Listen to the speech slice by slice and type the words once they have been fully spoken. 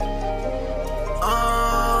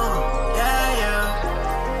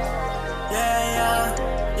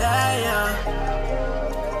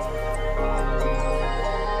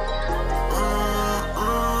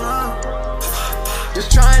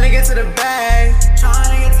trying to get to the bag.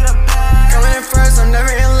 Coming in first, I'm never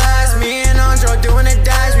in last. Me and Andro doing a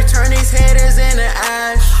dash. We turn these haters into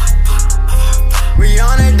ash. We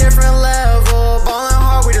on a different level, ballin'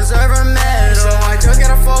 hard, we deserve a medal. I just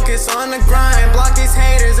gotta focus on the grind, block these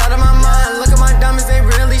haters out of my mind. Look at my diamonds, they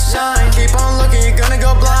really shine. Keep on looking, you're gonna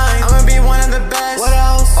go blind. I'ma be one of the best. What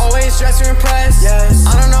else? Always dress to impress. Yes.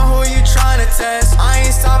 I don't know who you trying to test. I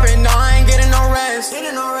ain't stopping, no, I ain't getting no rest.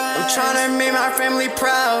 I'm trying to make my family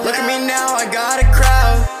proud. Look at me now, I got a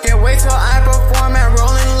crowd. Can't wait till I perform at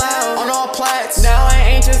Rolling Loud on all plats. Now I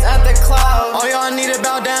ain't just at the cloud. All y'all need to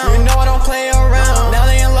bow down. You know I don't play around. Now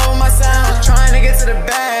they in love with my sound. Just trying to get to the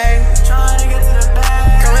bag.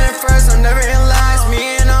 Coming in first, I'm never in last.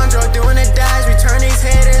 Me and Andro doing a dash. We turn these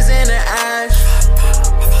haters into ash.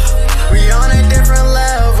 We on a different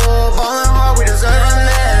level, ballin' hard, we deserve a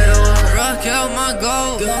medal. Rock out my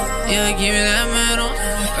gold, yeah, give me that medal.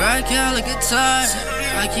 Rock out like a guitar,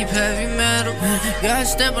 I keep heavy metal. Gotta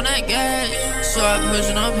step on that gas, so I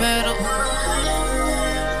push no pedal.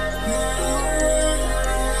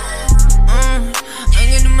 I'm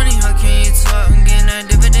getting money, how can you talk? I'm getting that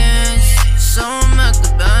dividends, so I'm at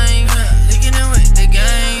the bank, looking at with the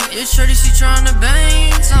gang. Yeah, shorty, she tryna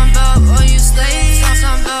bang. Talking about all you slaves,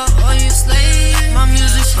 talking about all you slaves. My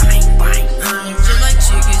music's bang, bang, just like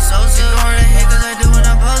chicken salsa. Ignore the hate cause I do what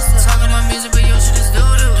I'm supposed to. Talking about music, but your shit is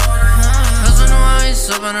doo-doo. Hustle no ice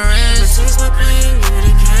up on the wrist.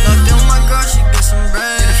 Locked in with my girl, she get some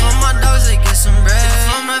bread. For my dogs, they get some bread.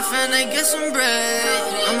 For my fan, they get some bread.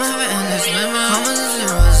 I'm having endless limit. Commas and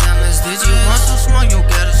zeros, endless. Did you want to smoke, you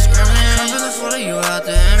get a scrimmage. Dropping the photo, you out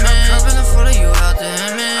there, man. Dropping the photo, you out there,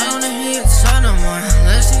 man. I don't wanna hear you talk no more,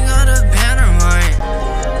 unless you got a banner, mine.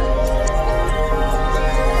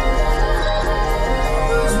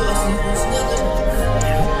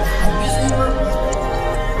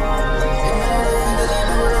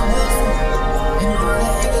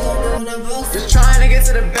 Just trying to get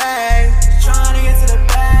to the bag.